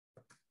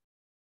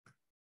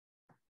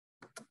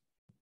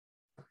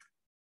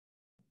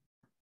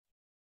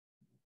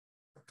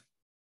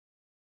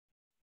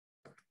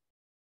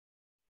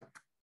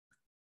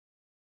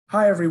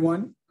Hi,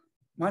 everyone.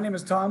 My name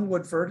is Tom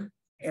Woodford,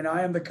 and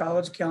I am the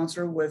college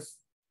counselor with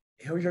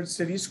Hilliard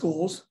City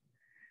Schools.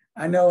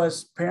 I know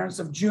as parents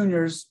of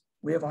juniors,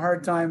 we have a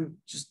hard time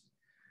just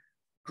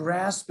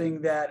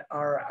grasping that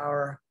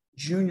our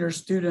junior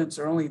students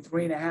are only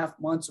 3.5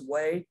 months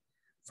away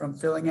from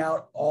filling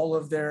out all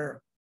of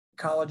their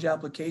college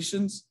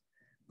applications,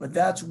 but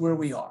that's where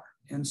we are.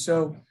 And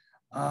so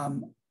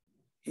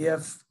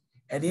if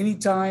at any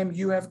time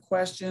you have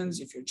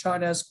questions, if your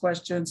child has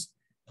questions,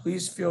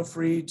 please feel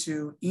free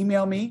to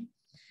email me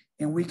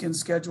and we can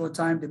schedule a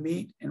time to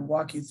meet and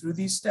walk you through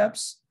these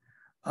steps.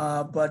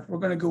 But we're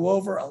going to go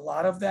over a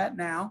lot of that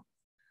now.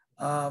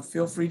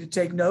 Feel free to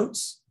take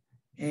notes,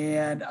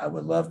 and I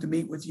would love to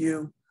meet with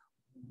you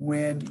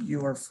when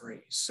you are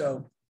free.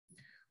 So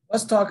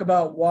let's talk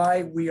about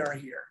why we are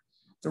here.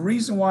 The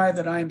reason why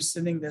that I'm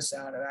sending this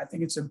out, and I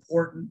think it's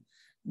important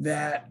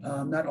that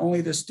not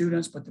only the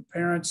students, but the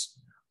parents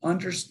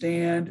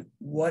understand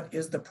what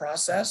is the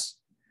process,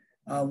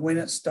 when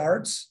it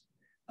starts,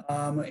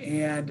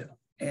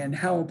 and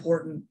how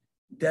important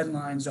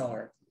deadlines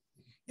are.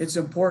 It's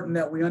important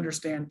that we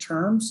understand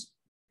terms.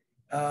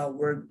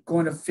 We're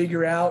going to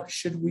figure out,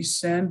 should we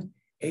send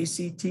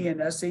ACT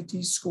and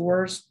SAT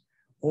scores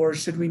or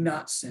should we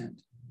not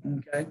send?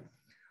 Okay.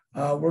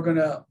 We're going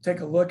to take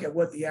a look at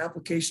what the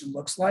application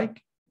looks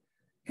like,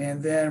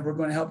 and then we're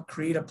going to help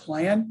create a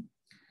plan.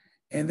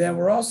 And then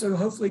we're also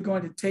hopefully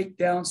going to take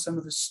down some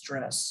of the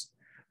stress.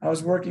 I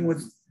was working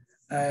with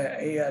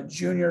a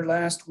junior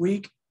last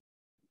week.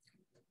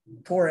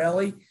 Poor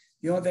Ellie.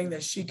 The only thing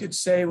that she could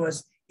say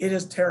was, "It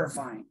is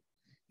terrifying."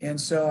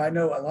 And so I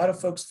know a lot of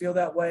folks feel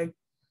that way,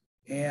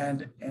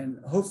 and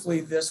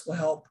hopefully this will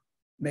help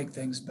make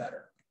things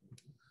better.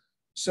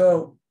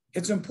 So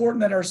it's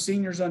important that our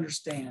seniors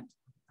understand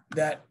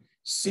that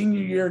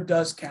senior year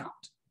does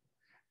count.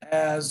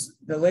 As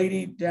the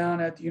lady down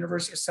at the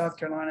University of South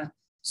Carolina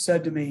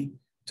said to me,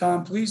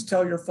 "Tom, please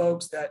tell your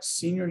folks that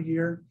senior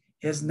year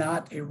is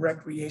not a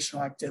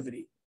recreational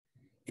activity.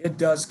 It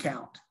does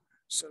count."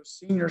 So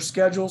senior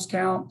schedules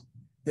count,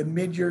 the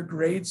mid-year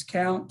grades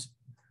count,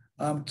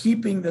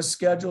 keeping the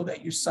schedule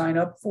that you sign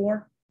up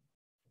for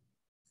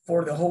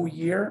the whole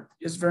year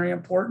is very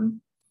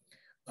important.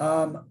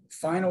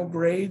 Final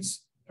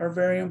grades are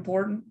very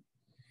important.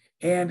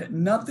 And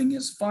nothing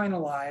is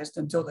finalized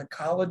until the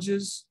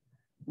colleges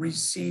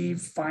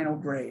receive final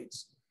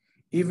grades.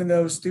 Even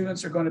though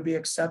students are going to be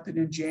accepted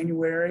in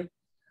January,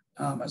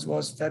 as well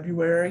as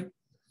February,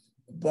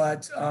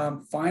 but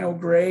final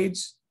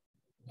grades,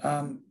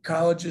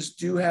 colleges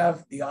do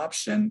have the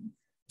option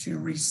to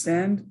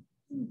rescind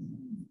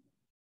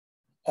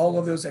all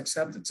of those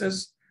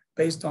acceptances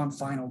based on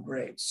final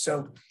grades.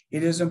 So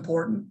it is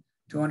important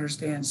to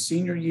understand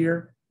senior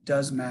year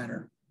does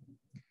matter.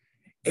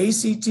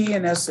 ACT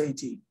and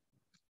SAT.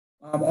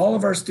 All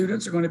of our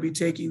students are going to be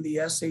taking the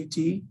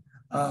SAT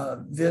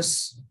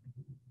this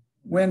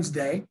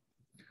Wednesday,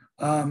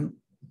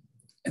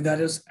 and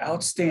that is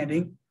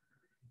outstanding.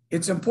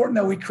 It's important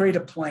that we create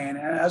a plan.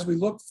 And as we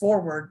look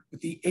forward with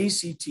the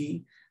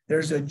ACT,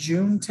 there's a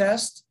June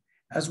test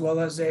as well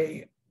as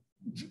a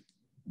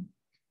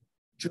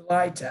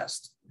July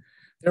test.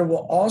 There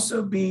will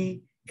also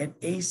be an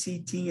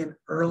ACT in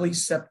early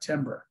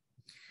September.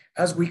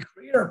 As we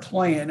create our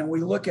plan and we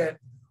look at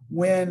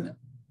when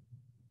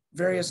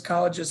various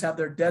colleges have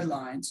their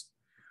deadlines,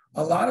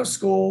 a lot of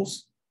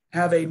schools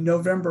have a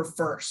November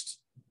 1st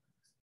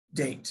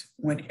date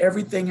when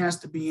everything has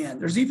to be in.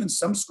 There's even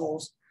some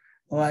schools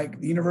like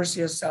the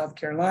University of South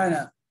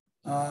Carolina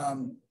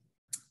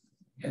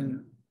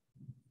and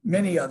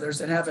many others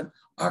that have an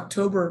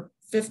October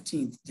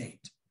 15th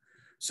date.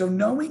 So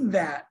knowing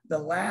that the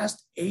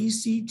last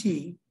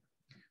ACT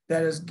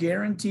that is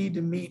guaranteed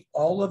to meet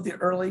all of the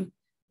early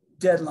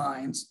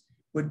deadlines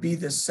would be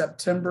the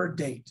September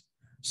date.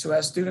 So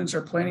as students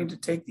are planning to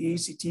take the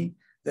ACT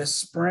this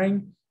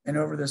spring and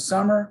over the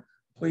summer,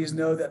 please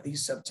know that the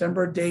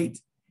September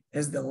date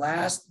is the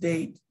last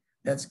date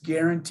that's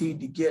guaranteed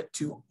to get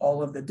to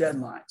all of the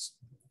deadlines.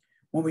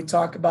 When we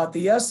talk about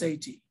the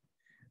SAT,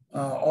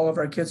 all of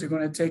our kids are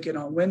going to take it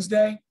on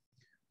Wednesday.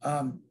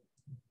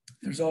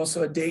 There's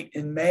also a date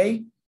in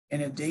May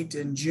and a date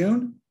in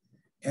June.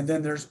 And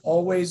then there's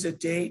always a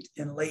date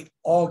in late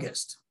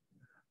August.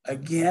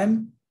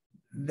 Again,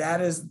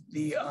 that is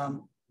the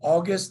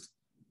August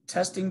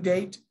testing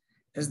date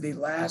is the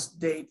last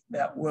date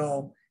that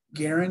will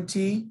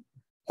guarantee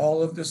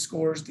all of the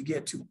scores to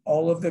get to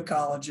all of the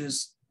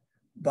colleges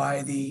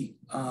by the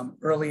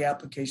early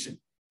application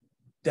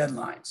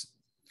deadlines.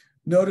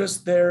 Notice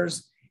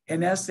there's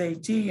an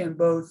SAT in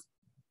both,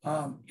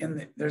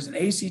 there's an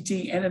ACT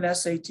and an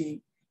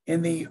SAT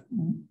in the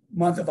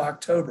month of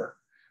October.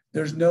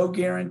 There's no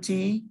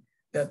guarantee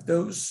that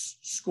those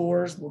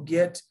scores will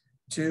get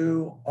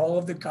to all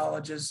of the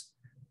colleges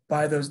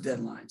by those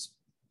deadlines.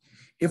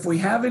 If we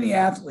have any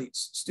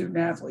athletes, student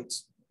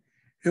athletes,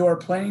 who are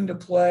planning to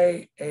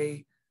play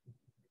a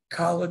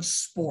college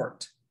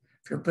sport,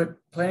 if you're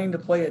planning to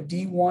play a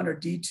D1 or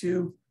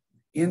D2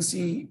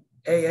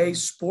 NCAA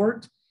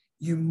sport,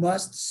 you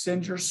must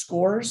send your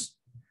scores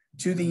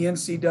to the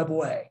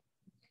NCAA,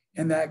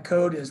 and that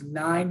code is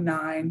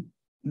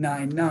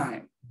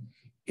 9999.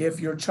 If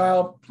your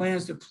child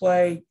plans to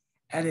play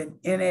at an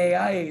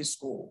NAIA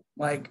school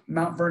like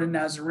Mount Vernon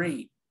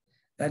Nazarene,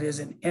 that is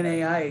an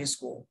NAIA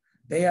school,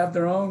 they have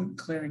their own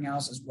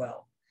clearinghouse as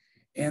well.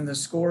 And the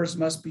scores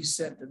must be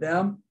sent to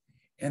them.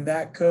 And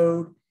that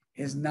code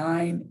is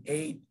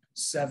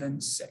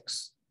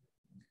 9876.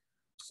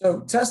 So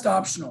test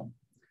optional.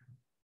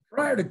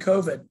 Prior to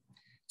COVID,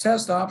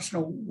 test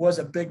optional was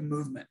a big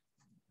movement.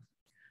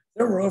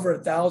 There were over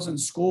 1,000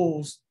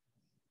 schools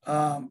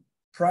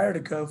prior to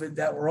COVID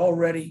that were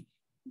already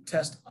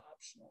test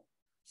optional.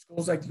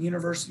 Schools like the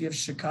University of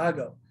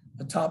Chicago,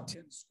 a top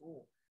 10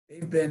 school,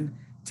 they've been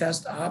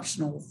test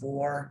optional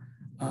for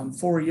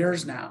 4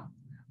 years now.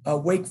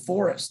 Wake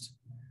Forest,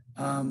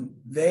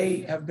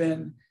 they have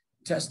been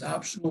test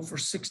optional for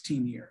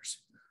 16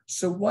 years.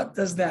 So what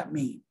does that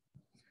mean?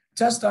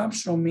 Test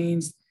optional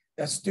means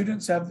that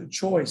students have the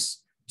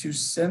choice to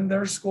send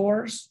their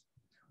scores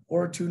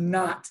or to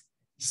not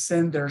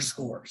send their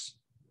scores,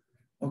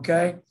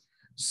 okay?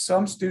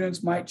 Some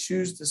students might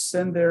choose to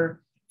send their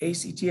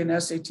ACT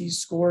and SAT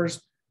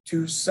scores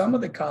to some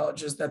of the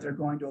colleges that they're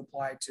going to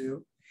apply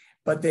to,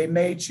 but they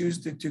may choose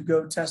to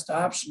go test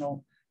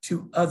optional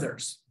to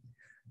others.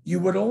 You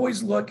would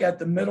always look at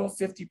the middle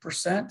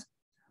 50%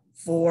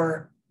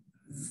 for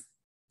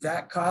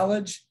that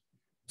college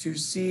to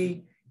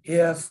see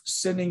if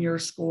sending your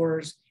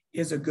scores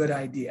is a good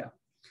idea.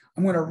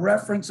 I'm going to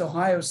reference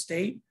Ohio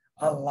State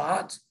a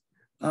lot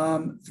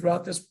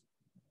throughout this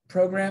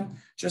program,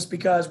 just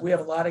because we have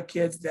a lot of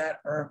kids that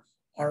are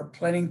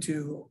planning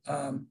to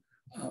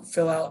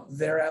fill out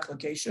their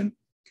application.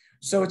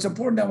 So it's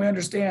important that we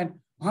understand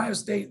Ohio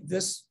State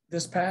this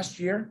past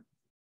year,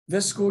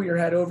 this school year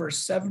had over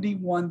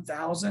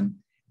 71,000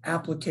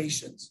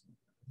 applications.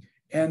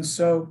 And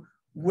so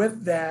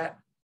with that,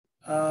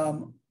 a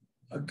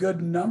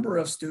good number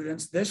of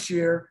students this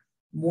year,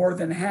 more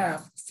than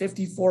half,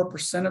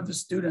 54% of the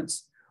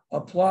students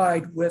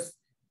applied with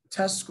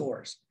test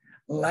scores.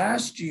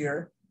 Last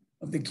year,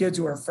 of the kids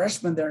who are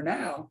freshmen there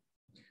now,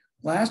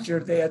 last year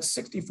they had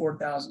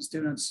 64,000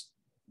 students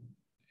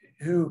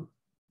who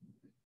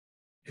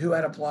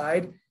had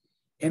applied,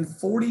 and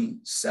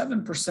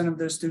 47% of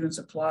those students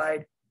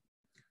applied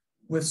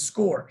with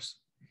scores.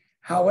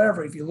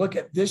 However, if you look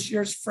at this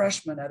year's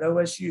freshmen at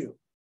OSU,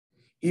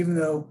 even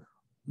though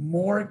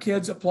more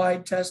kids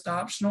applied test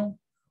optional,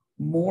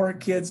 more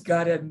kids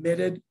got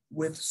admitted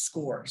with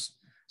scores.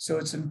 So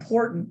it's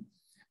important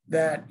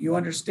that you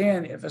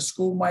understand if a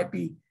school might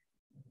be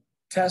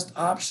test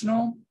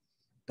optional,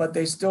 but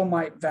they still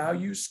might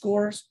value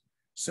scores.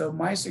 So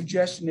my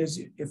suggestion is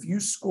if you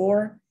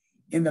score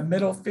in the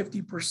middle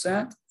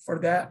 50% for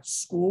that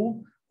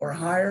school or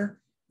higher,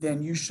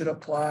 then you should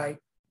apply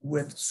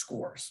with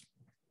scores.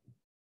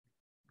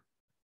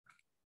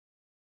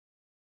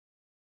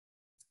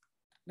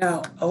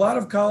 Now, a lot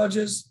of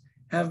colleges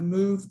have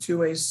moved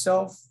to a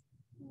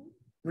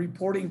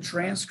self-reporting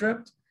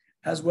transcript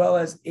as well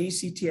as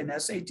ACT and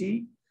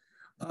SAT.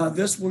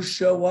 This will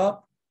show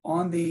up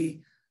on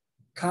the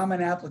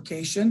Common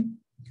Application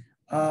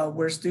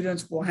where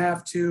students will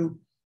have to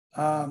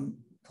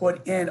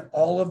put in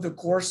all of the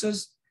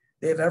courses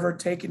they've ever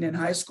taken in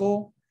high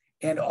school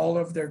and all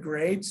of their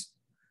grades.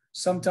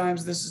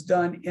 Sometimes this is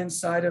done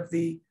inside of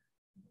the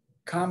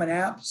Common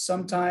App.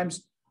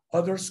 Sometimes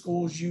other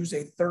schools use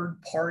a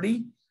third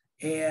party,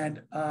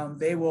 and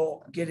they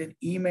will get an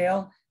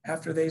email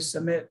after they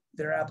submit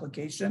their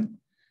application,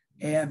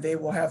 and they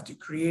will have to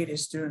create a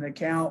student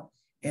account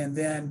and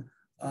then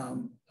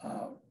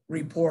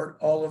report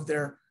all of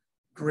their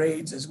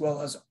grades as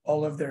well as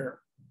all of their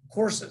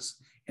courses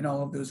in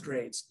all of those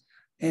grades.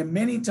 And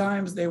many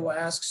times they will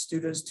ask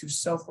students to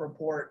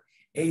self-report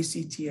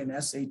ACT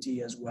and SAT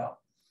as well.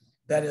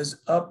 That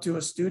is up to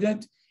a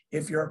student.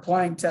 If you're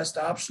applying test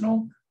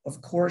optional,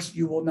 of course,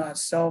 you will not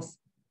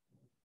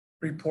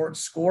self-report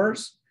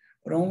scores,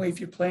 but only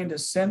if you plan to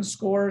send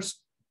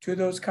scores to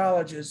those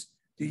colleges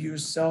do you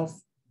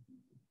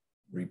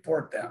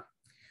self-report them.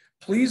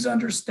 Please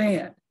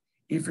understand,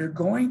 if you're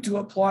going to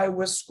apply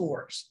with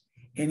scores,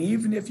 and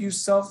even if you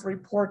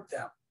self-report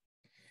them,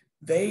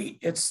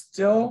 it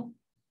still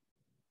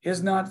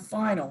is not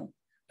final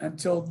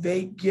until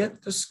they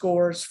get the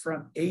scores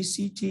from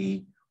ACT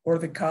or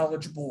the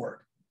College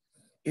Board.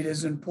 It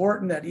is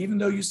important that even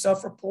though you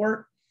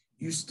self-report,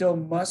 you still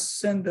must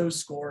send those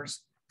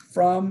scores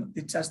from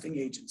the testing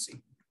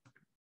agency.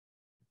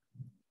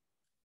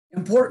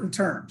 Important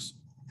terms.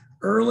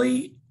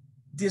 Early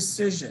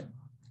decision.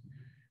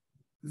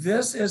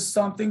 This is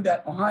something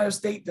that Ohio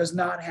State does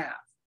not have,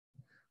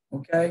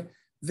 okay?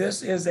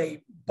 This is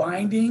a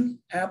binding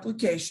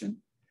application.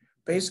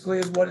 Basically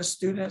is what a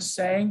student is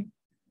saying,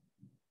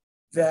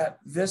 that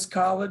this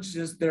college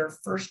is their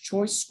first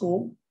choice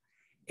school.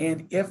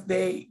 And if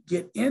they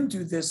get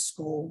into this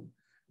school,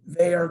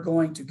 they are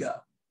going to go.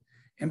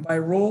 And by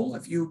rule,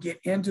 if you get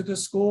into the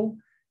school,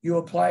 you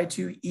apply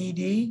to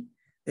ED,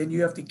 then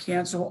you have to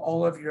cancel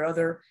all of your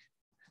other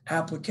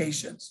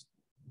applications.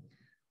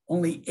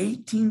 Only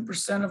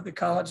 18% of the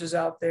colleges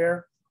out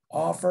there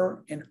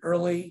offer an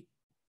early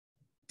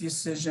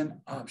decision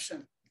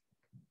option.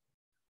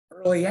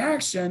 Early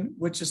action,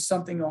 which is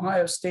something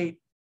Ohio State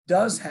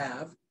does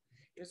have,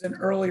 is an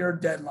earlier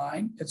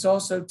deadline. It's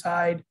also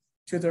tied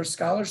to their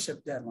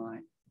scholarship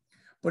deadline,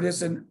 but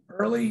it's an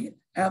early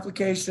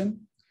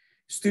application.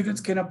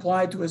 Students can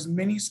apply to as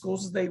many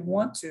schools as they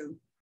want to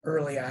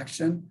early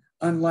action.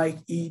 Unlike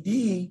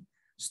ED,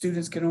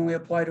 students can only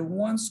apply to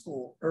one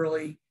school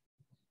early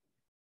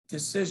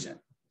decision.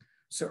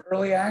 So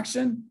early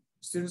action,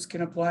 students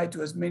can apply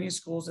to as many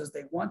schools as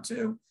they want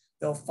to.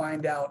 They'll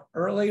find out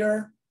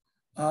earlier,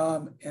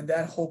 and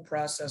that whole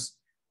process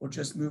will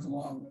just move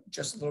along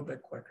just a little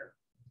bit quicker.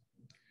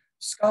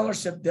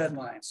 Scholarship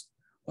deadlines.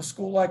 A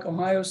school like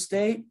Ohio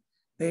State,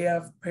 they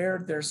have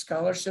paired their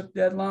scholarship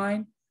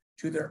deadline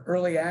to their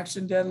early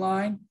action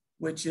deadline,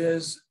 which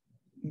is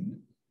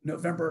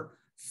November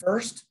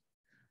 1st.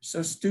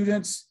 So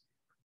students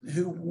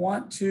who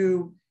want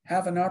to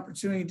have an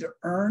opportunity to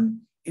earn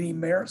any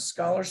merit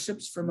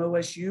scholarships from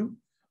OSU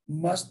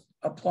must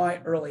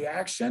apply early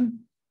action,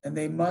 and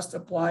they must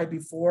apply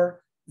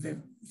before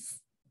the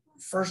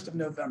 1st of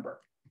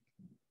November.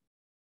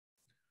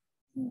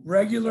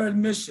 Regular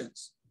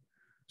admissions.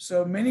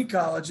 So many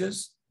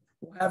colleges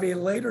will have a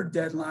later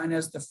deadline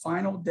as the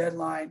final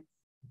deadline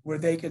where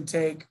they can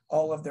take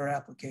all of their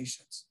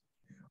applications.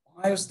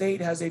 Ohio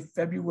State has a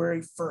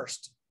February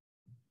 1st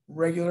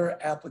regular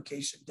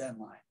application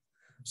deadline.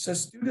 So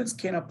students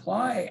can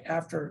apply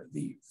after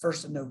the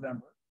 1st of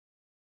November.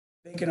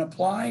 They can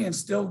apply and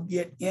still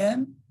get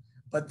in,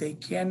 but they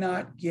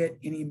cannot get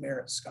any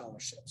merit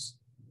scholarships.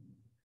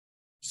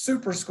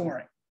 Super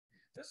scoring.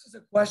 This is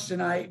a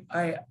question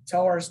I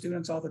tell our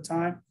students all the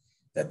time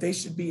that they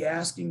should be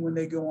asking when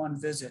they go on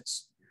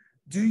visits.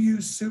 Do you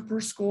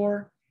super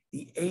score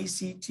the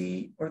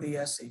ACT or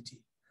the SAT?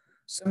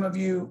 Some of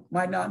you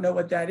might not know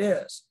what that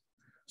is.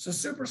 So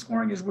super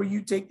scoring is where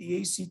you take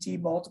the ACT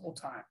multiple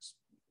times.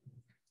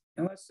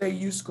 And let's say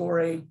you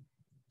score a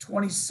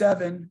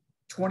 27,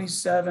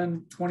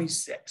 27,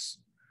 26.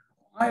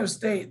 Ohio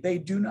State, they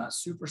do not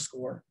super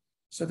score.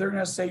 So they're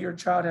going to say your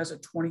child has a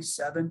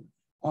 27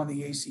 on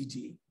the ACT.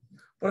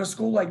 But a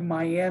school like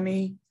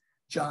Miami,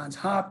 Johns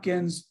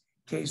Hopkins,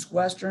 Case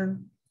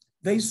Western,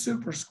 they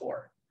super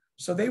score.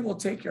 So they will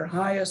take your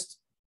highest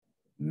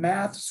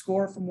math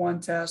score from one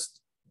test,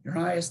 your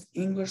highest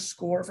English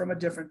score from a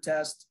different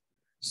test,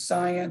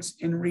 science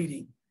and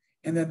reading.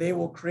 And then they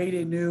will create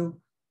a new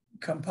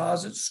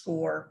composite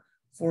score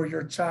for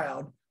your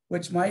child,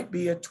 which might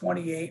be a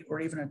 28 or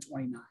even a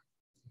 29.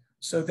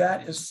 So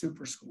that is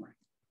super scoring.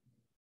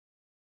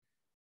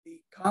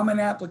 The common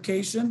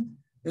application,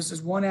 this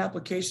is one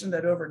application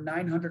that over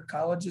 900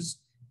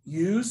 colleges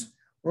use.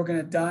 We're going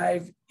to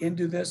dive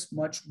into this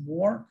much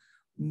more.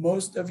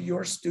 Most of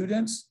your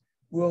students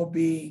will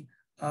be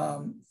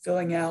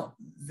filling out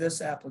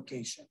this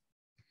application.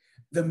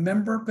 The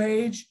member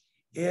page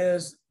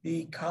is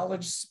the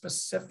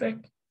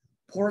college-specific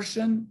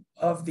portion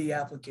of the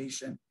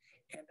application,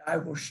 and I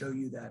will show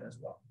you that as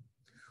well.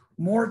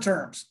 More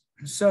terms.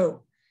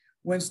 So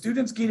when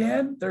students get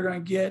in, they're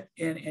going to get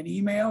an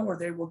email, or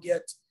they will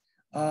get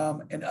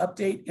an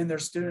update in their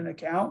student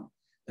account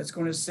that's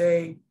going to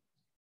say,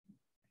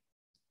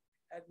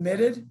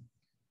 admitted,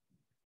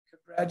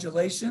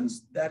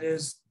 congratulations, that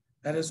is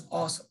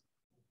awesome.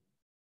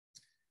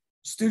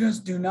 Students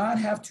do not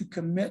have to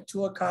commit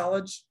to a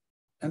college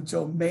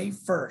until May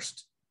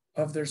 1st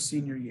of their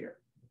senior year.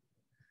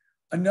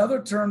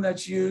 Another term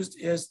that's used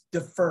is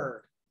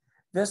deferred.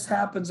 This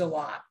happens a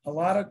lot. A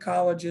lot of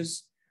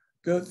colleges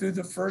go through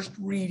the first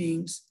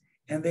readings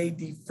and they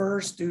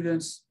defer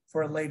students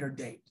for a later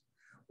date.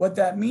 What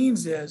that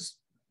means is,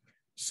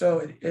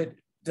 so it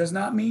does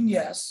not mean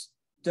yes,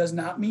 does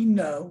not mean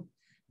no,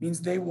 means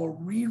they will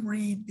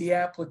reread the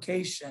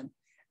application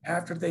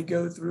after they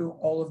go through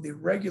all of the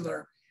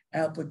regular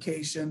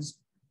applications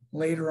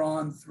later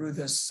on through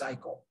this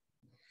cycle.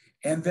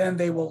 And then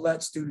they will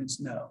let students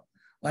know.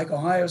 Like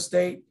Ohio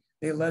State,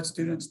 they let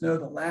students know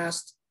the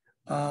last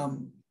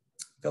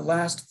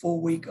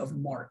full week of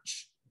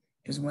March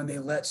is when they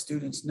let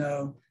students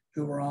know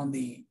who were on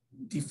the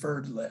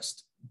deferred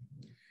list.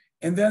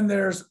 And then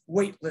there's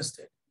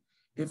waitlisted.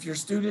 If your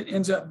student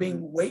ends up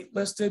being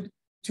waitlisted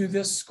to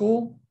this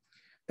school,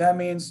 that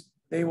means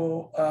they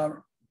will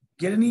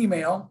get an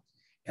email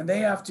and they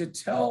have to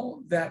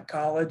tell that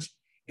college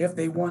if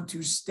they want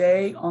to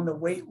stay on the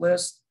wait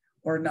list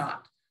or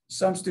not.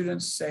 Some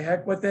students say,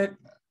 heck with it,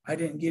 I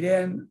didn't get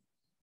in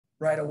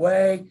right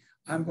away,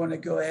 I'm going to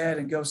go ahead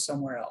and go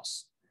somewhere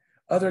else.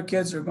 Other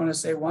kids are going to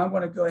say, well, I'm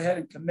going to go ahead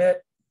and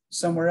commit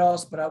somewhere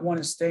else, but I want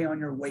to stay on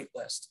your wait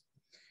list.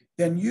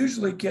 Then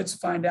usually kids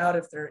find out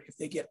if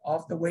they get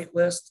off the wait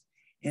list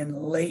in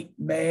late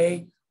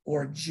May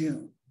or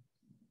June,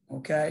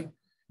 okay?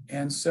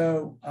 And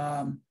so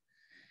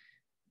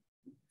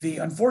the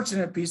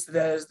unfortunate piece of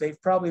that is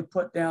they've probably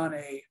put down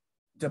a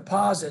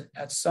deposit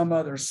at some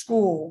other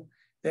school.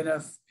 Then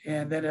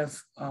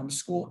if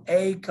school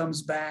A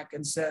comes back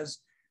and says,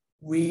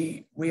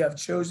 we have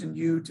chosen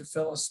you to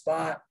fill a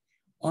spot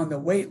on the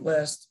wait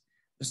list,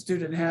 the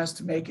student has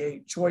to make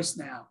a choice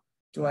now.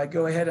 Do I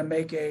go ahead and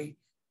make a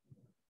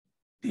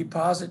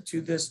deposit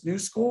to this new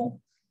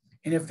school?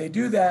 And if they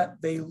do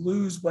that, they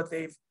lose what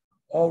they've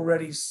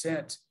already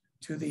sent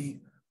to the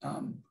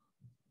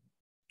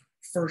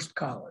first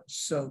college.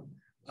 So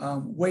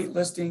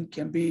waitlisting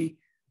can be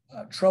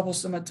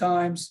troublesome at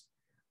times.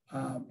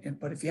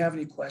 But if you have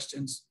any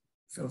questions,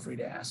 feel free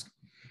to ask.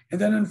 And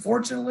then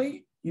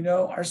unfortunately,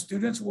 our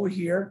students will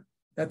hear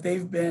that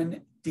they've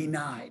been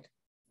denied.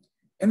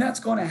 And that's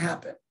going to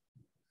happen.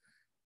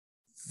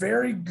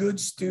 Very good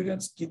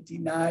students get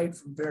denied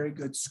from very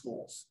good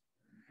schools.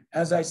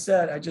 As I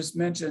said, I just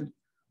mentioned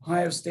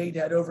Ohio State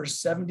had over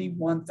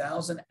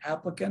 71,000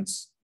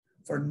 applicants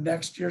for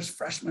next year's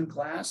freshman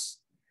class.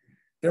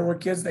 There were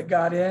kids that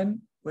got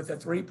in with a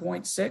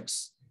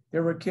 3.6.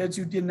 There were kids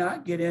who did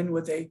not get in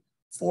with a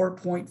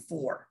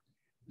 4.4.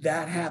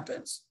 That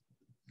happens.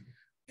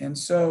 And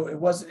so it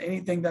wasn't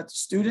anything that the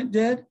student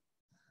did.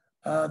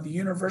 The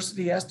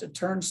university has to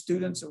turn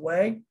students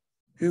away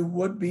who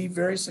would be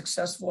very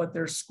successful at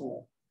their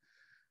school.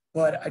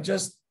 But I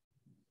just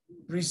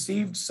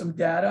received some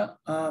data.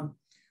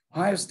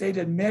 Ohio State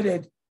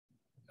admitted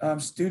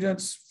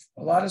students,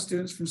 a lot of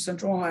students from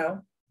Central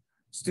Ohio,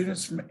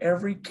 students from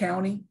every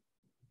county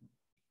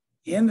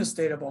in the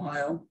state of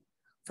Ohio,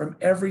 from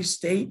every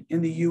state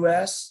in the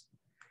US.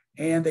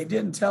 And they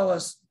didn't tell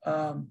us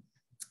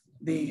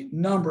the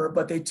number,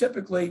 but they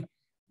typically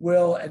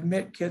will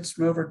admit kids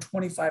from over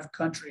 25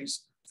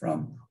 countries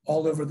from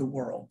all over the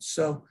world.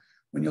 So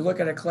when you look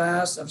at a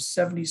class of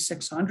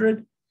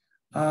 7,600,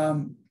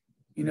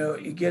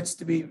 it gets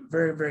to be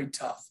very, very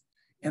tough.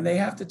 And they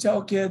have to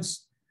tell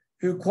kids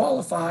who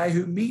qualify,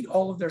 who meet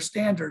all of their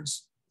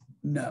standards,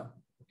 no.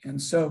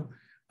 And so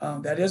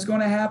that is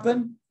going to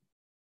happen.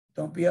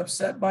 Don't be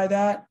upset by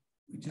that.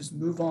 We just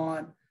move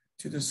on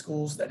to the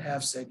schools that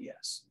have said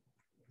yes.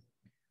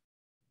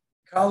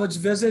 College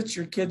visits,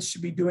 your kids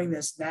should be doing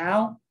this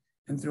now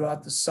and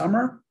throughout the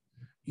summer.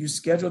 You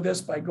schedule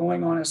this by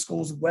going on a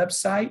school's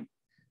website,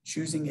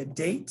 choosing a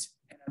date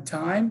and a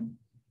time,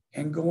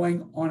 and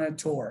going on a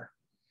tour.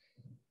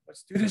 What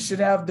students should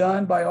have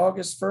done by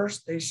August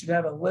 1st, they should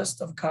have a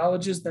list of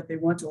colleges that they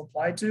want to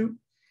apply to,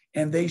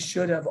 and they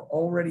should have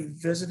already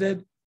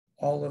visited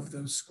all of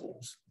those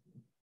schools.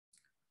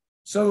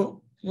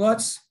 So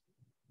let's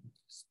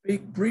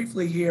speak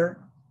briefly here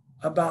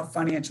about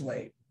financial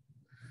aid.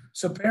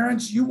 So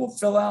parents, you will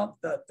fill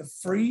out the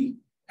free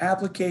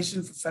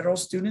application for federal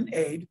student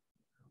aid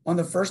on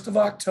the 1st of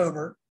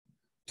October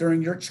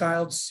during your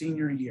child's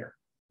senior year,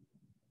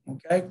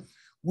 okay?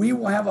 We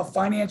will have a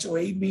financial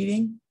aid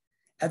meeting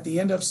at the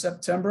end of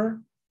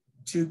September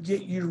to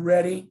get you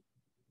ready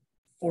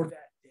for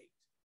that date.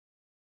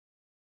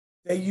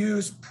 They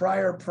use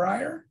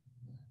prior,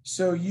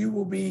 so you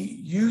will be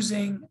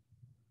using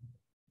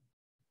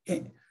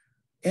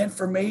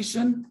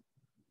information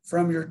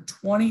from your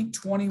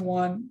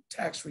 2021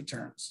 tax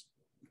returns.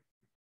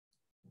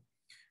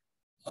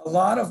 A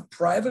lot of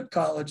private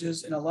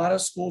colleges and a lot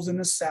of schools in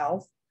the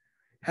South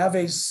have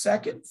a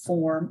second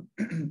form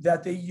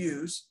that they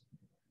use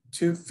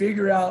to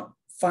figure out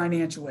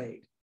financial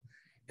aid.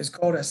 It's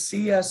called a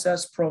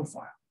CSS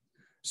profile.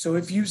 So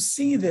if you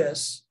see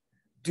this,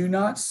 do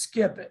not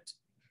skip it.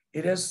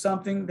 It is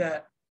something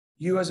that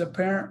you as a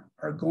parent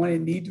are going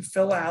to need to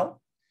fill out.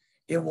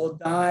 It will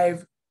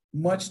dive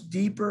much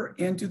deeper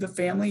into the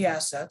family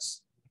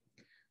assets.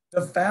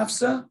 The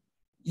FAFSA,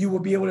 you will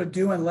be able to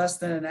do in less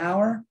than an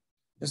hour.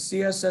 The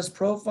CSS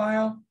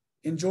profile,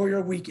 enjoy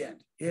your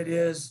weekend. It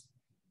is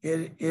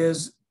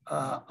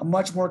a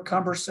much more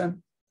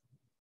cumbersome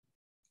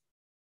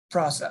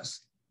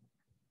process.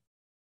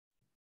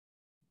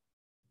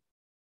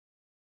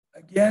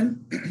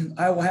 Again,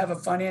 I will have a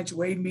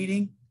financial aid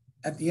meeting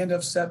at the end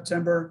of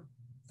September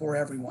for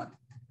everyone.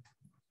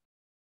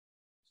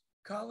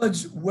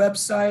 College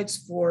websites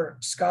for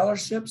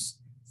scholarships,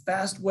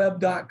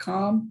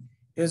 fastweb.com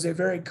is a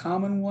very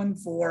common one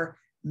for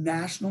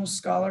national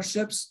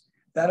scholarships.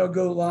 That'll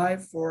go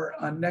live for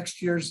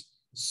next year's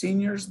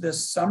seniors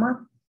this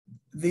summer.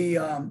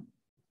 The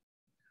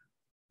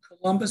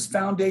Columbus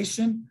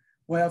Foundation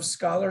will have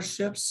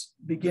scholarships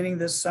beginning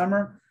this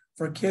summer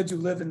for kids who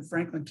live in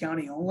Franklin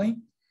County only.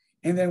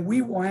 And then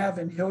we will have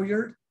in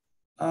Hilliard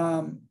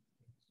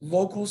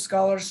local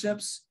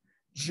scholarships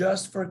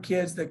just for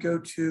kids that go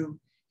to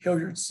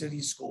Hilliard City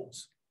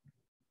schools.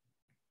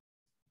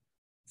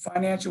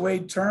 Financial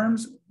aid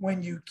terms,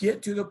 when you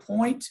get to the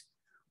point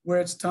where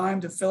it's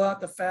time to fill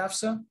out the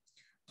FAFSA,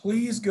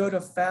 please go to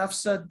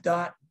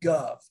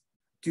fafsa.gov.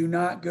 Do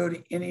not go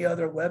to any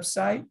other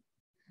website.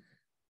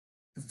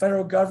 The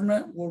federal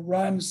government will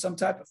run some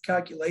type of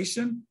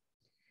calculation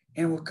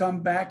and will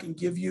come back and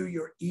give you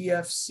your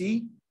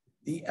EFC,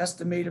 the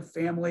estimated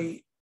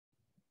family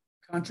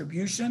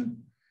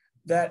contribution.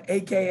 That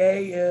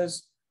AKA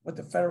is what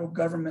the federal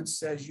government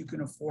says you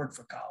can afford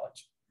for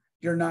college.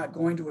 You're not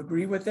going to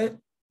agree with it,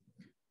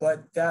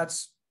 but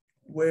that's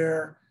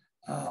where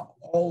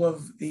all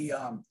of the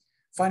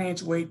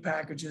financial aid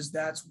packages,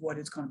 that's what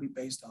it's going to be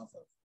based off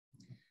of.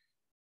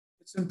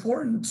 It's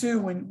important too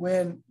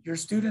when your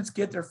students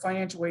get their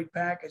financial aid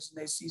package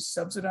and they see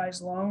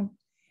subsidized loan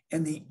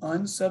and the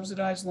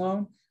unsubsidized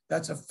loan,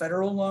 that's a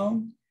federal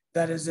loan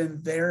that is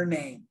in their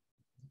name.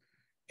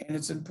 And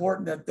it's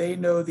important that they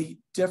know the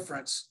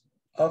difference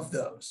of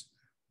those.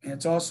 And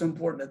it's also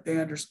important that they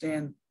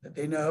understand that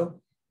they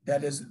know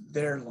that is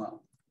their loan.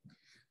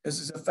 This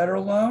is a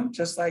federal loan,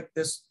 just like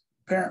this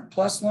Parent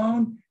Plus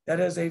loan, that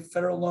is a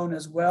federal loan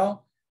as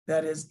well,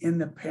 that is in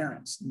the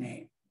parent's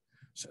name.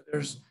 So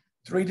there's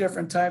 3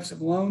 different types of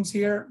loans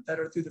here that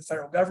are through the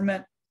federal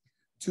government.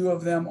 2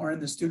 of them are in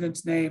the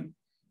student's name,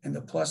 and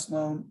the Plus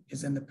loan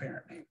is in the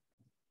parent name.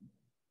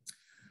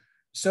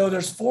 So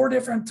there's 4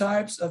 different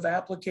types of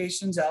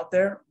applications out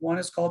there. One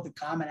is called the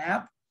Common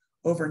App.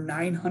 Over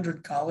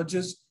 900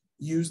 colleges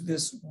use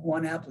this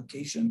one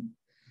application.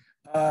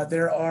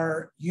 There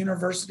are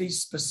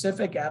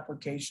university-specific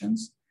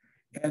applications.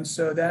 And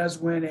so that is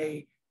when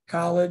a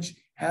college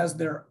has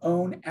their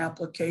own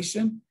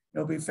application.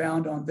 It'll be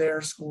found on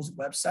their school's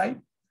website.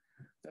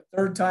 The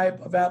 3rd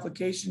type of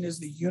application is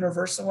the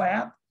Universal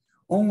App.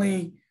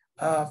 Only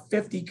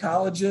 50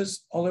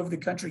 colleges all over the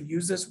country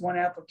use this one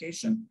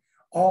application.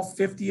 All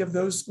 50 of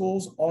those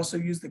schools also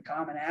use the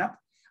Common App.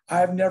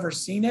 I've never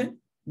seen it.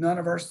 None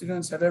of our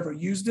students have ever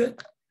used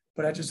it,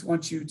 but I just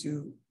want you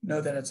to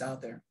know that it's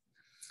out there.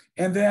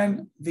 And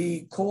then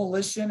the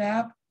Coalition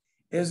App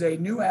is a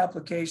new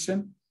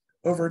application.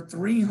 Over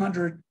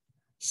 300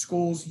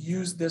 schools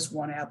use this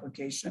one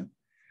application.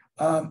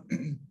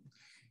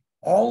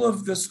 All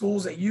of the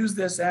schools that use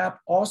this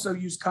app also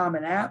use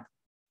Common App,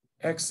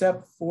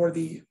 except for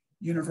the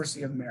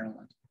University of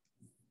Maryland.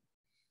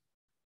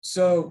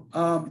 So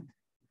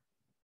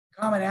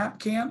Common App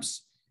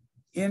camps.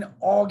 In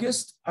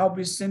August, I'll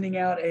be sending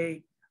out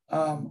a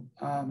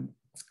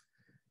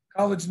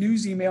college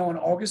news email on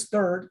August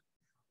 3rd.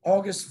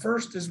 August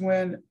 1st is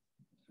when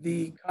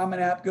the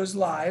Common App goes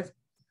live.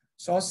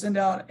 So I'll send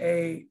out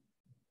a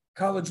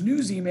college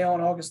news email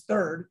on August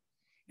 3rd.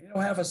 And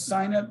it'll have a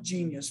sign up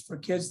genius for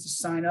kids to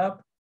sign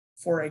up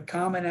for a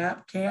Common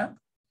App camp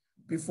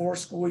before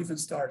school even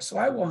starts. So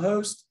I will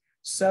host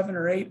 7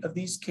 or 8 of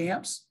these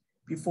camps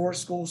before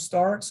school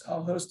starts.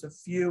 I'll host a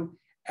few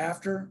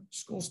after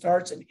school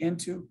starts and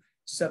into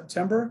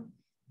September.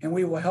 And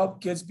we will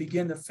help kids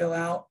begin to fill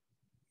out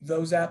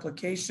those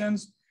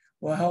applications.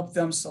 We'll help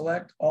them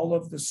select all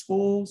of the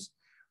schools.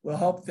 We'll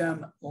help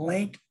them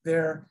link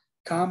their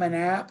Common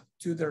App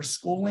to their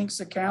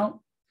SchoolLinks account.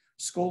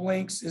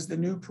 SchoolLinks is the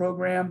new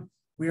program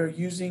we are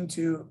using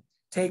to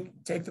take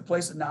the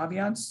place of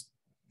Naviance.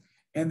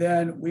 And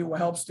then we will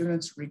help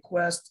students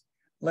request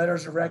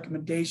letters of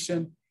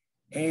recommendation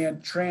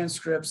and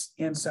transcripts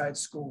inside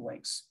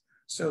SchoolLinks.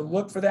 So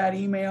look for that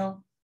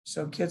email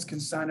so kids can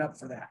sign up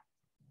for that.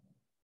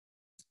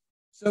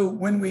 So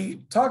when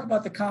we talk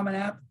about the Common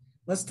App,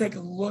 let's take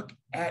a look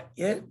at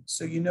it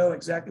so you know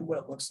exactly what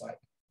it looks like.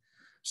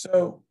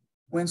 So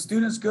when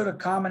students go to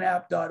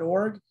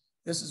commonapp.org,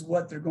 this is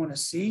what they're going to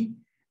see.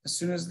 As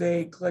soon as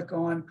they click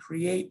on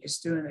create a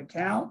student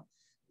account,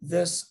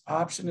 this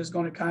option is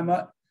going to come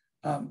up,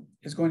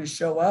 is going to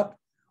show up.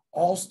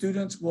 All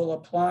students will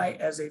apply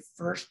as a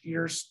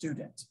first-year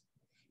student.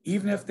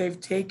 Even if they've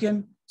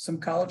taken some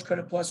College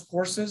Credit Plus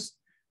courses,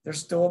 they're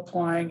still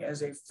applying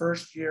as a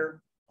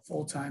first-year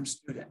full-time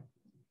student.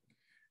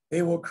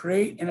 They will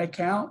create an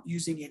account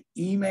using an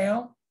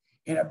email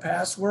and a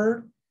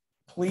password.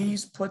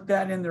 Please put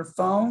that in their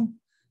phone.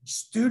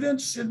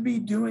 Students should be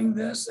doing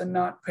this and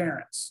not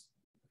parents.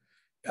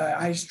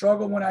 I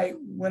struggle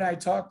when I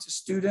talk to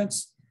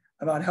students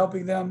about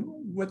helping them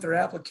with their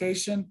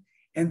application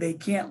and they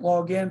can't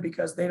log in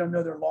because they don't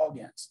know their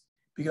logins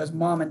because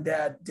mom and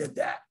dad did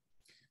that.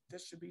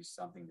 This should be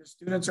something the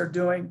students are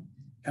doing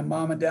and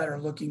mom and dad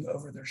are looking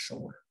over their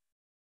shoulder.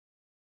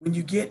 When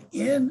you get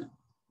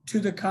into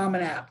the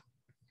Common App,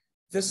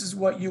 this is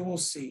what you will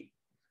see.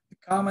 The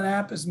Common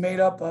App is made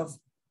up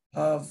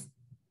of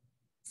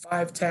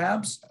 5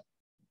 tabs.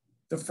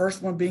 The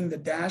first one being the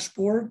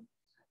dashboard.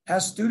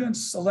 As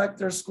students select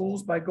their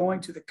schools by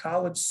going to the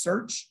college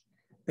search,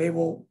 they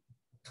will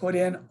put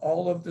in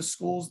all of the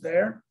schools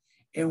there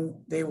and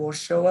they will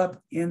show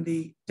up in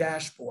the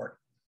dashboard.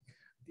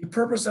 The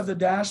purpose of the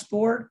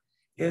dashboard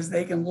is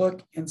they can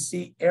look and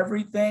see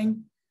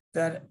everything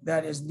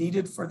that is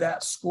needed for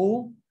that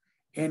school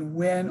and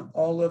when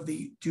all of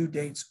the due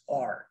dates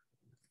are.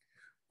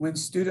 When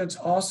students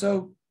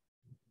also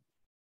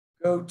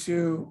go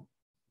to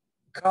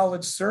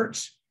college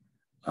search,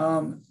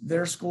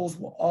 their schools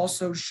will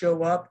also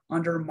show up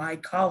under My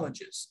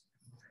Colleges.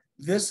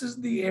 This is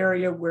the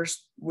area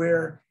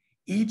where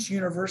each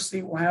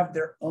university will have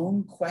their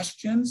own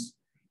questions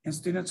and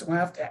students will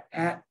have to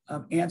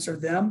answer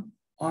them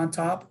on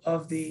top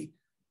of the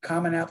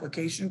common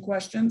application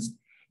questions.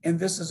 And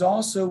this is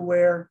also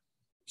where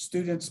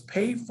students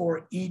pay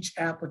for each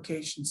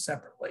application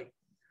separately.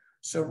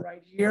 So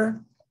right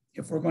here,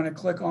 if we're going to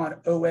click on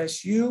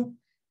OSU,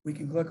 we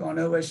can click on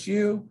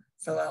OSU,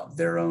 fill out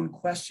their own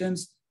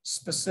questions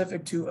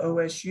specific to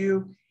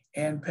OSU,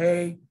 and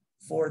pay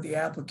for the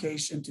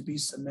application to be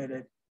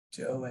submitted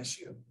to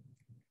OSU.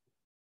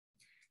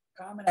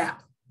 Common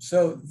App.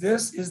 So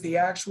this is the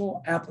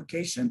actual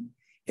application.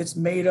 It's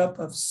made up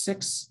of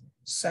 6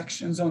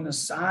 sections on the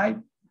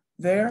side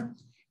there.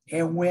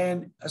 And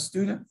when a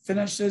student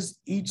finishes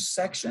each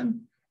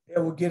section,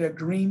 they will get a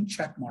green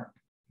check mark.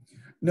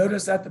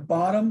 Notice at the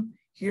bottom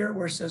here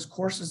where it says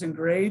courses and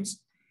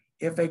grades,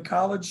 if a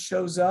college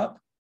shows up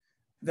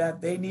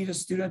that they need a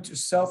student to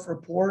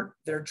self-report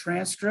their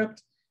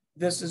transcript,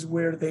 this is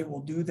where they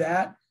will do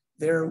that.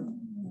 There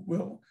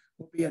will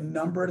be a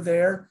number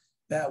there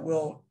that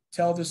will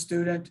tell the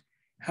student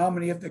how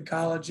many of the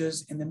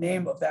colleges, and the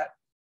name of that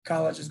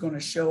college is going to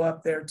show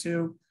up there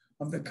too,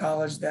 of the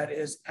college that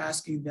is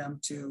asking them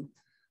to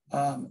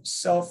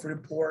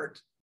self-report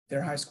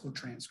their high school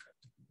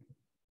transcript.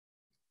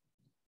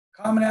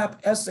 Common App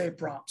essay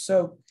prompt.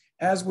 So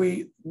as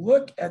we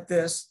look at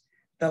this,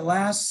 the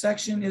last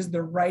section is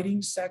the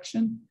writing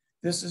section.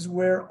 This is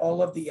where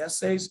all of the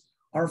essays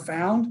are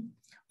found.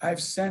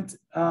 I've sent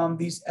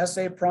these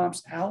essay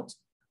prompts out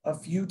a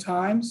few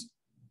times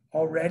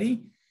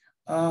already.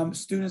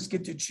 Students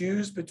get to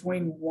choose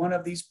between one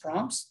of these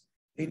prompts.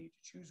 They need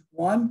to choose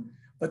one,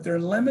 but they're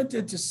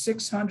limited to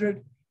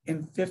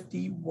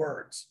 650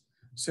 words.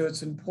 So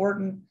it's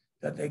important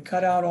that they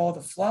cut out all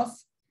the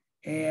fluff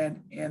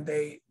and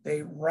they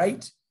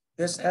write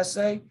this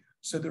essay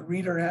so the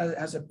reader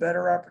has a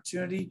better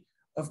opportunity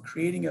of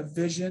creating a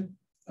vision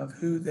of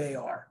who they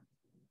are.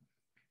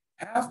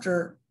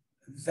 After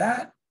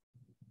that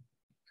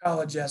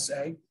college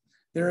essay,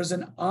 there is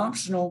an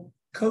optional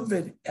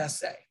COVID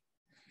essay.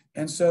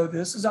 And so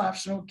this is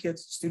optional.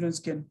 Students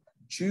can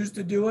choose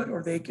to do it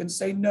or they can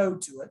say no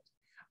to it.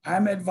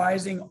 I'm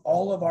advising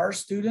all of our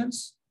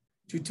students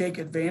to take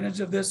advantage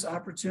of this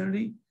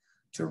opportunity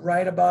to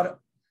write about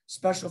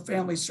special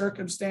family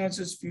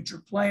circumstances,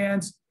 future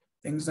plans,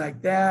 things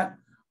like that.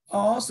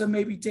 I'll also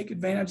maybe take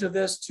advantage of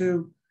this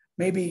to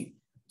maybe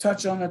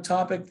touch on a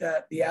topic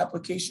that the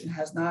application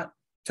has not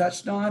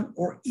touched on,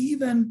 or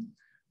even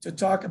to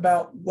talk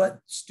about what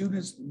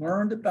students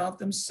learned about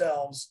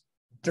themselves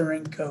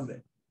during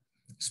COVID,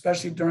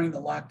 especially during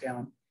the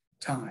lockdown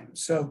time.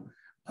 So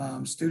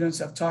students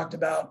have talked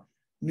about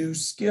new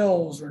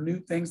skills or new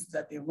things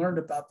that they learned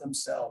about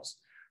themselves.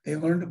 They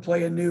learned to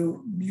play a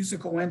new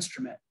musical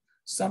instrument,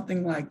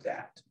 something like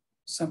that,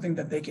 something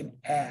that they can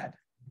add.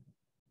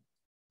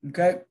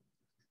 Okay.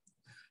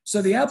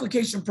 So the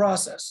application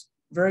process,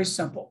 very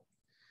simple.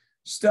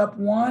 Step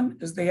 1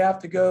 is they have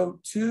to go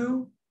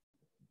to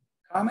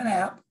Common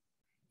App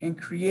and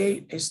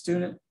create a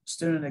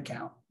student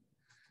account.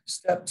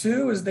 Step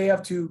 2 is they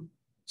have to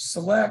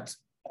select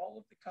all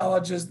of the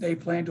colleges they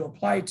plan to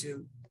apply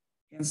to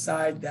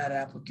inside that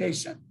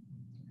application.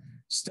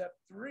 Step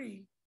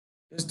 3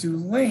 is to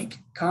link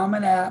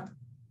Common App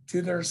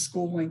to their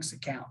School Links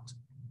account.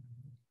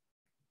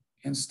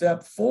 And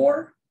step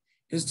 4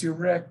 is to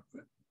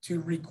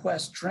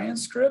request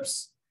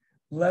transcripts,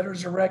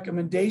 letters of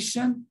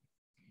recommendation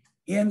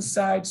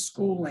inside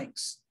School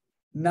Links,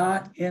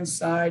 not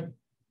inside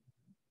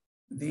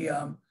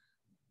the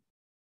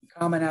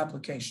Common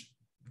application.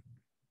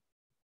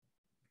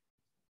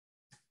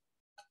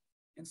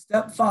 And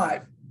step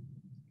 5,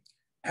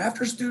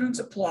 after students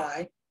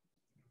apply,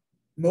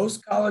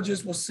 most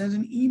colleges will send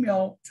an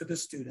email to the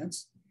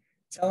students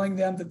telling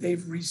them that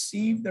they've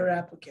received their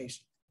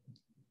application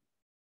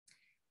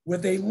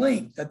with a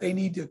link that they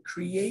need to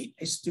create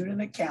a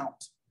student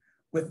account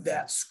with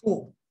that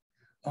school.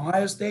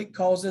 Ohio State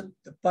calls it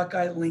the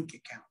Buckeye Link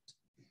account.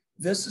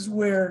 This is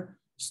where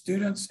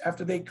students,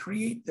 after they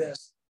create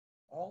this,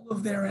 all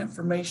of their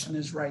information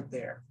is right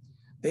there.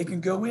 They can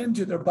go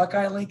into their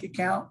Buckeye Link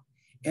account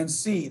and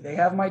see they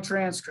have my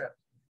transcript,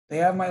 they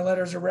have my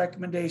letters of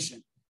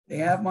recommendation, they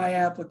have my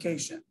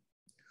application,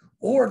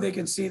 or they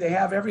can see they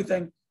have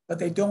everything, but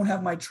they don't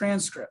have my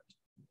transcript.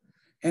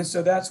 And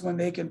so that's when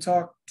they can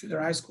talk to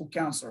their high school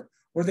counselor,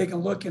 or they can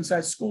look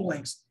inside School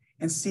Links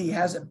and see,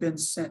 has it been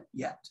sent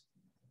yet?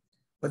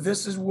 But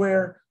this is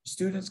where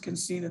students can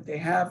see that they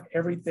have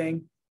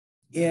everything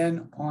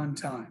in on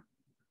time.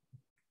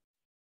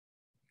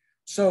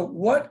 So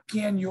what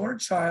can your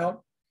child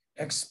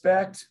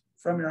expect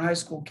from your high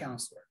school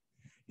counselor?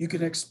 You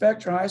can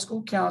expect your high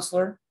school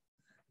counselor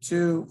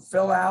to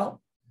fill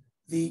out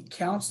the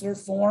counselor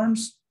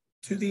forms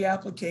to the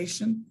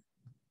application,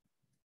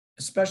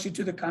 especially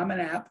to the Common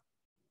App.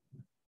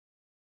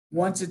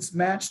 Once it's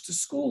matched to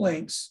School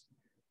Links,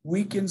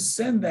 we can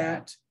send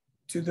that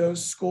to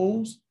those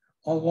schools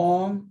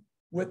along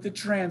with the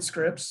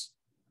transcripts.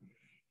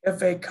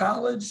 If a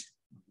college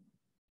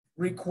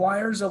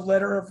requires a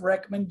letter of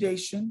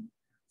recommendation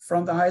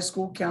from the high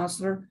school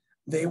counselor,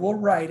 they will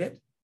write it.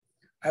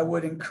 I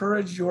would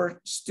encourage your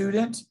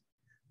student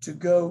to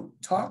go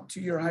talk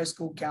to your high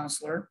school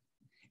counselor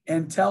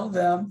and tell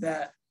them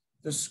that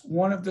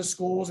one of the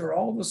schools or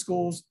all the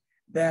schools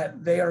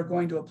that they are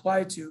going to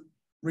apply to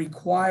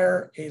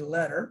require a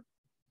letter,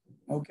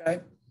 okay?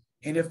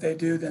 And if they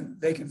do, then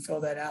they can fill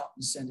that out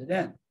and send it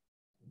in.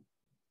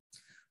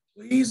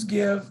 Please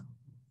give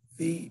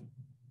the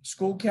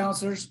school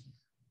counselors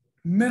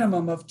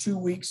minimum of 2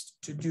 weeks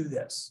to do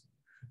this.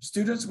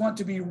 Students want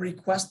to be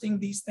requesting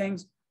these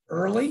things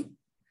early.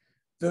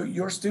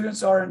 Your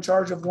students are in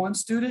charge of one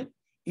student.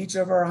 Each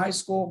of our high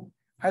school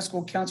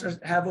counselors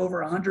have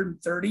over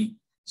 130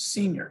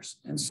 seniors.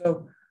 And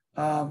so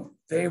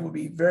they will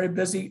be very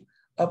busy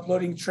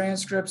uploading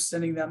transcripts,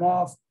 sending them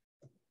off,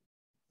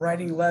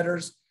 writing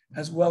letters,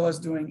 as well as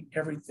doing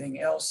everything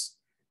else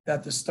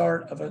that the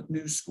start of a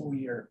new school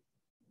year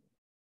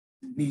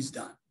needs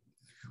done.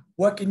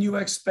 What can you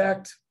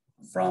expect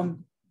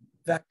from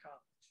that college?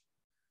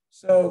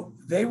 So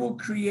they will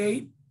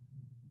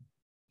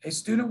a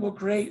student will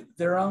create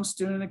their own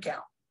student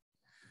account.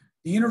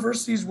 The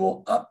universities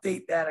will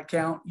update that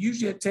account.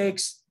 Usually it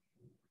takes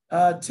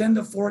 10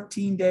 to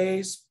 14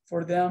 days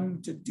for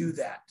them to do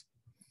that.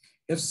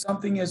 If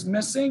something is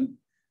missing,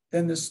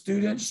 then the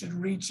student should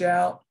reach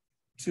out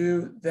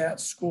to that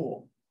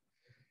school.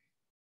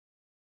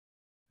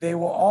 They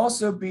will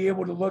also be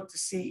able to look to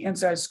see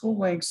inside school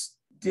links.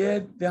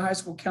 Did the high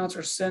school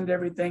counselor send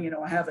everything?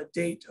 Have a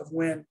date of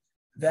when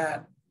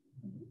that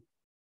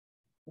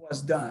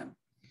was done.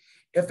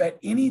 If at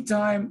any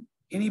time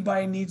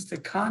anybody needs to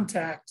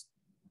contact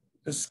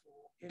the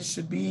school, it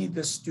should be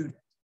the student,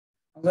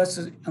 unless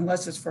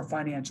it's for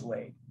financial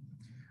aid.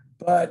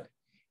 But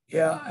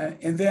yeah,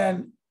 and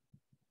then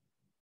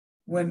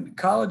when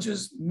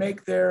colleges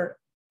make their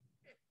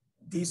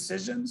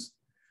decisions,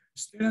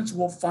 students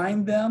will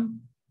find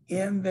them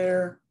in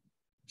their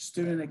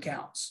student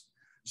accounts.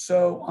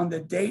 So on the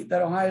date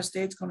that Ohio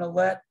State's going to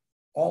let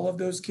all of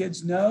those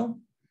kids know,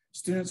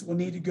 students will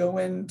need to go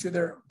into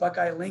their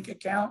Buckeye Link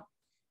account,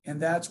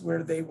 and that's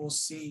where they will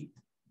see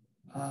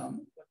what the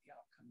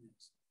outcome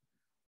is.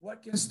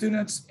 What can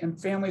students and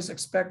families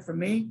expect from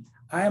me?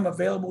 I am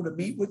available to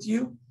meet with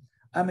you.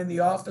 I'm in the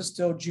office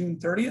till June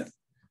 30th.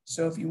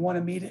 So if you want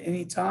to meet at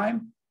any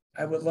time,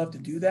 I would love to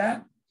do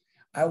that.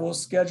 I will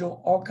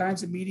schedule all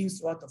kinds of meetings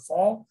throughout the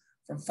fall,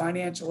 from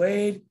financial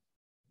aid,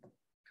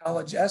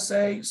 college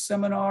essay,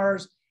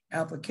 seminars,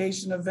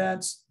 application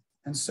events,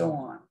 and so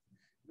on.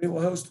 We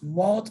will host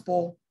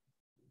multiple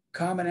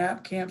Common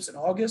App camps in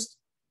August.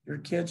 Your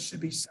kids should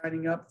be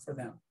signing up for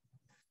them.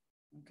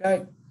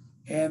 Okay.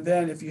 And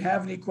then if you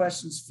have any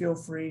questions, feel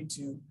free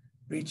to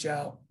reach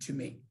out to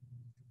me.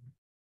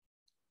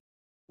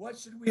 What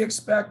should we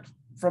expect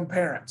from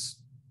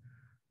parents?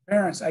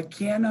 Parents, I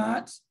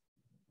cannot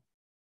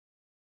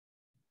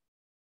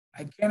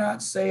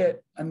say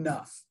it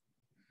enough.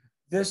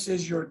 This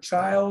is your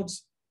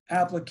child's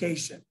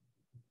application,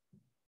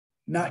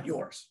 not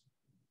yours.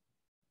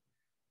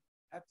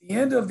 At the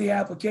end of the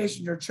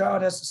application, your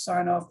child has to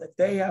sign off that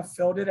they have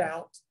filled it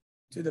out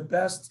to the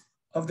best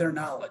of their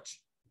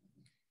knowledge.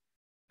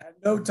 At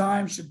no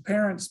time should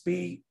parents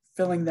be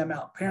filling them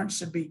out. Parents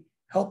should be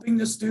helping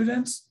the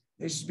students.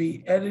 They should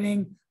be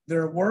editing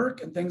their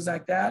work and things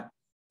like that.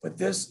 But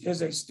this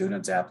is a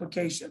student's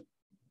application.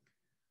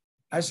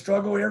 I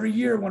struggle every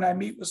year when I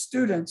meet with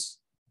students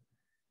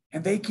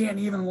and they can't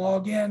even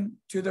log in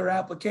to their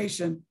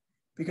application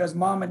because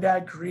mom and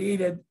dad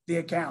created the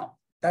account.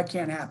 That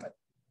can't happen.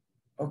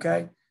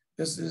 Okay,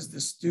 this is the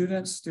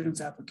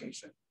student's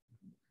application.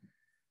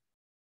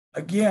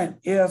 Again,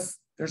 if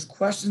there's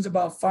questions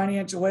about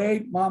financial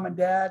aid, mom and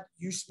dad,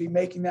 you should be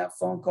making that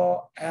phone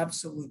call.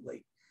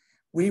 Absolutely.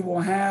 We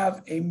will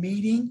have a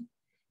meeting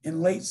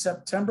in late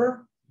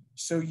September,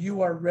 so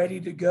you are ready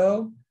to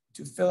go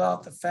to fill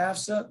out the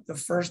FAFSA the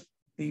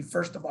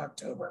 1st of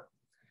October.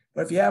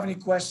 But if you have any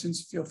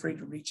questions, feel free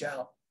to reach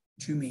out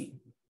to me.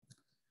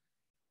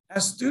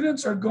 As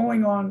students are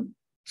going on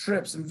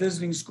trips and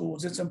visiting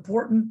schools, it's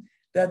important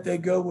that they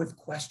go with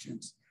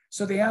questions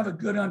so they have a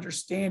good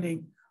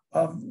understanding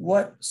of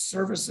what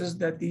services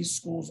that these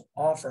schools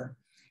offer,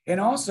 and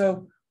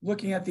also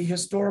looking at the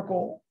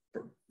historical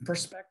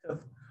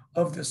perspective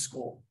of the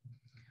school.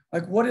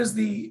 Like, what is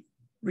the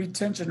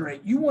retention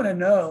rate? You want to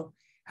know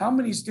how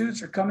many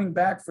students are coming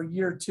back for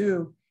year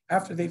 2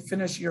 after they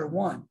finish year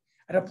 1.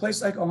 At a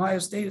place like Ohio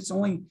State, it's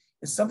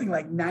something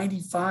like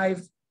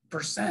 95%.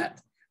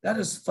 That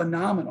is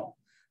phenomenal.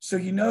 So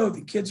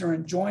the kids are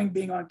enjoying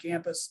being on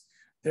campus.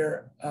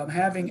 They're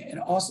having an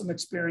awesome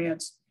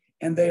experience,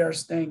 and they are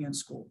staying in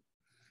school.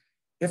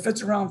 If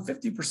it's around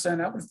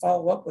 50%, I would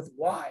follow up with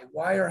why.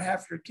 Why are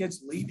half your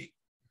kids leaving?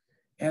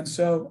 And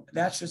so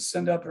that should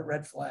send up a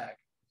red flag.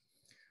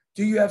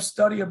 Do you have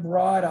study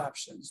abroad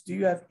options? Do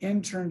you have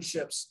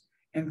internships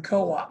and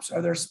co-ops?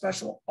 Are there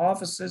special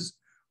offices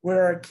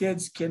where our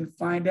kids can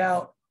find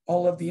out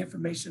all of the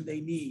information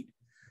they need?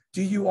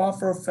 Do you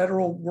offer a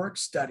federal work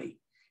study?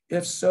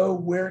 If so,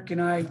 where can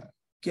I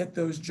get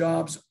those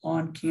jobs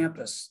on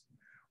campus?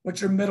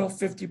 What's your middle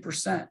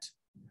 50%?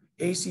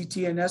 ACT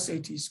and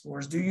SAT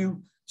scores? Do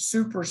you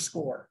super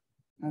score?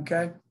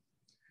 Okay.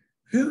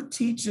 Who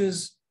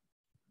teaches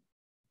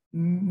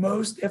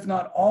most, if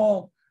not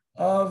all,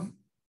 of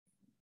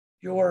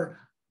your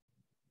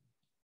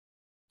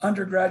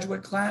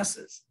undergraduate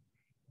classes?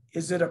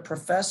 Is it a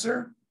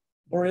professor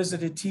or is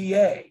it a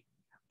TA?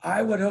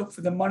 I would hope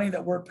for the money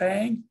that we're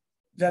paying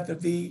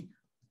that the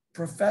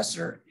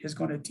professor is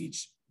going to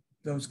teach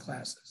those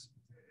classes.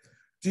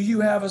 Do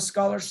you have a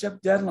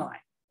scholarship deadline?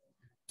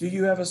 Do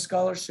you have a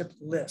scholarship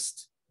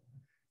list?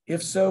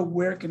 If so,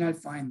 where can I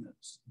find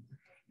those?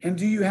 And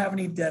do you have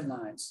any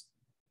deadlines?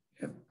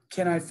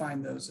 Can I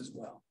find those as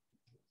well?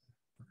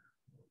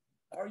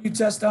 Are you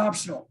test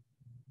optional?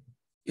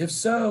 If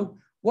so,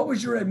 what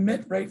was your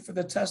admit rate for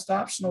the test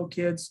optional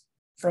kids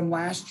from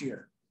last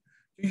year?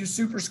 Do you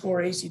super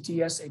score ACT,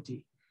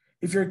 SAT?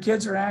 If your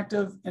kids are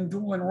active in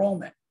dual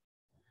enrollment,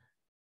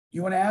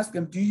 you want to ask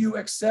them, do you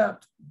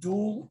accept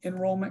dual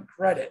enrollment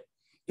credit?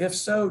 If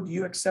so, do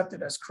you accept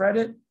it as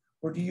credit,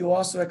 or do you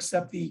also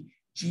accept the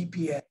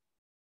GPA?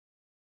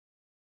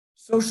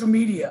 Social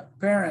media,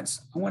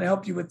 parents, I want to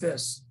help you with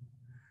this.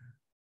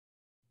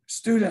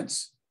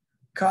 Students,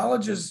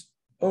 colleges,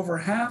 over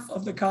half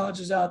of the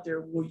colleges out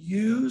there will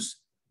use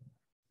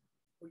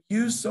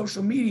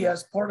social media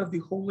as part of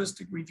the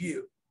holistic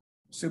review.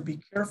 So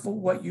be careful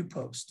what you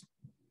post.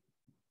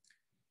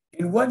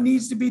 And what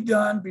needs to be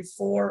done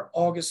before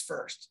August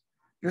 1st?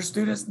 Your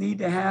students need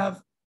to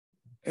have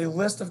a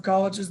list of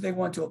colleges they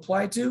want to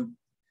apply to.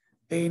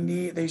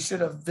 They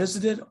should have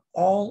visited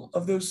all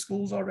of those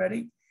schools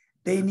already.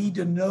 They need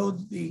to know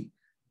the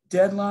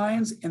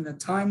deadlines and the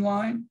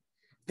timeline.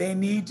 They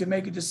need to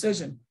make a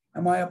decision.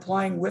 Am I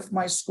applying with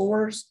my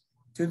scores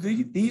to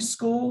these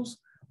schools,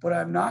 but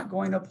I'm not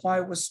going to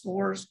apply with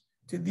scores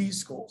to these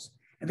schools?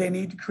 And they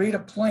need to create a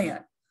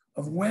plan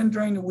of when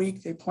during the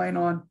week they plan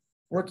on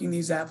working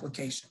these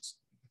applications.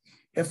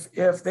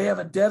 If they have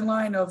a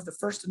deadline of the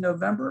 1st of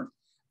November,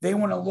 they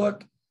want to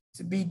look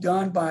to be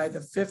done by the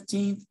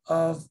 15th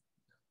of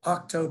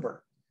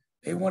October.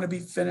 They want to be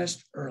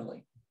finished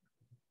early.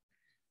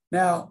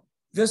 Now,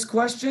 this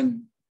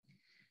question,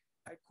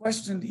 I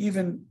questioned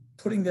even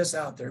putting this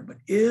out there, but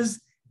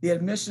is the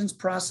admissions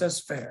process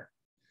fair?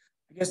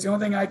 I guess the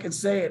only thing I can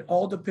say, it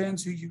all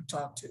depends who you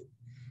talk to.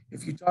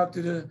 If you talk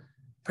to the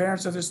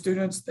parents of the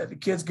students that the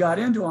kids got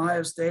into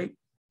Ohio State,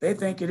 they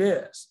think it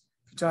is.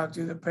 If you talk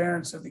to the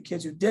parents of the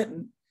kids who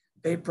didn't,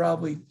 they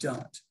probably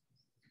don't.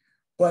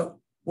 But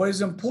what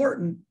is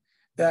important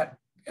that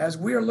as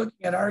we are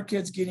looking at our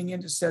kids getting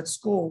into said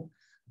school,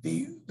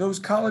 those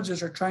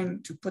colleges are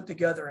trying to put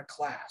together a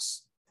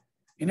class.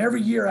 And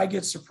every year I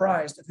get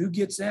surprised at who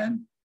gets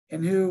in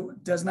and who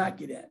does not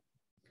get in.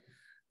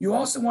 You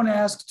also want to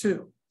ask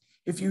too,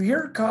 if you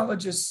hear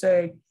colleges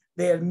say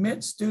they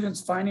admit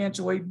students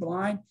financial aid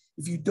blind,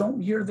 if you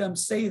don't hear them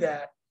say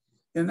that,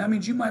 then that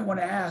means you might want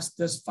to ask,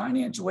 does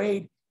financial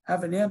aid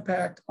have an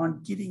impact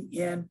on getting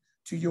in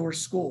to your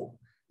school?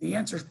 The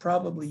answer is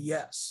probably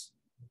yes.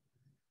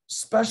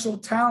 Special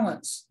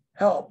talents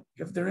help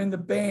if they're in the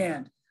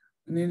band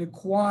and in the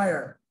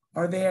choir.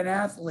 Are they an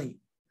athlete?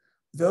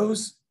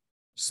 Those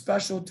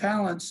special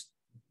talents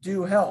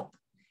do help.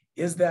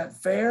 Is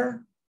that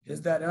fair?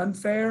 Is that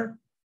unfair?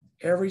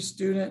 Every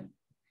student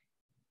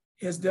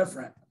is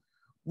different.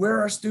 Where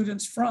are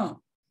students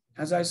from?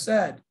 As I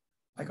said,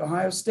 like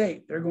Ohio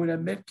State, they're going to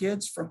admit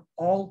kids from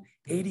all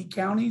 80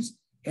 counties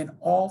in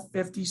all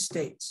 50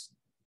 states.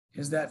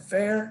 Is that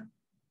fair?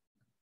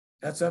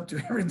 That's up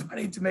to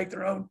everybody to make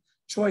their own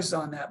choice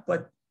on that,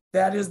 but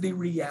that is the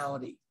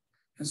reality.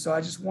 And so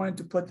I just wanted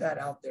to put that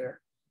out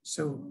there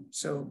so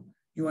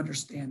you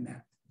understand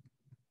that.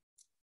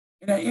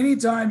 And at any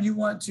time you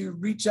want to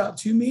reach out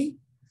to me,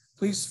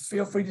 please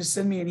feel free to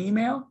send me an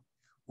email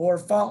or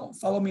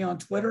follow me on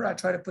Twitter. I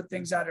try to put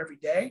things out every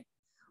day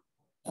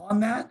on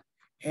that.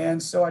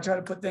 And so I try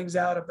to put things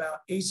out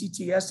about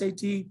ACT,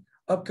 SAT,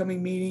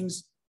 upcoming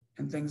meetings,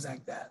 and things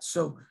like that.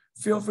 So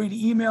feel free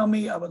to email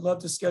me. I would love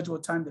to schedule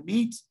a time to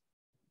meet.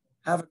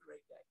 Have a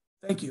great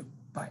day. Thank you.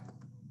 Bye.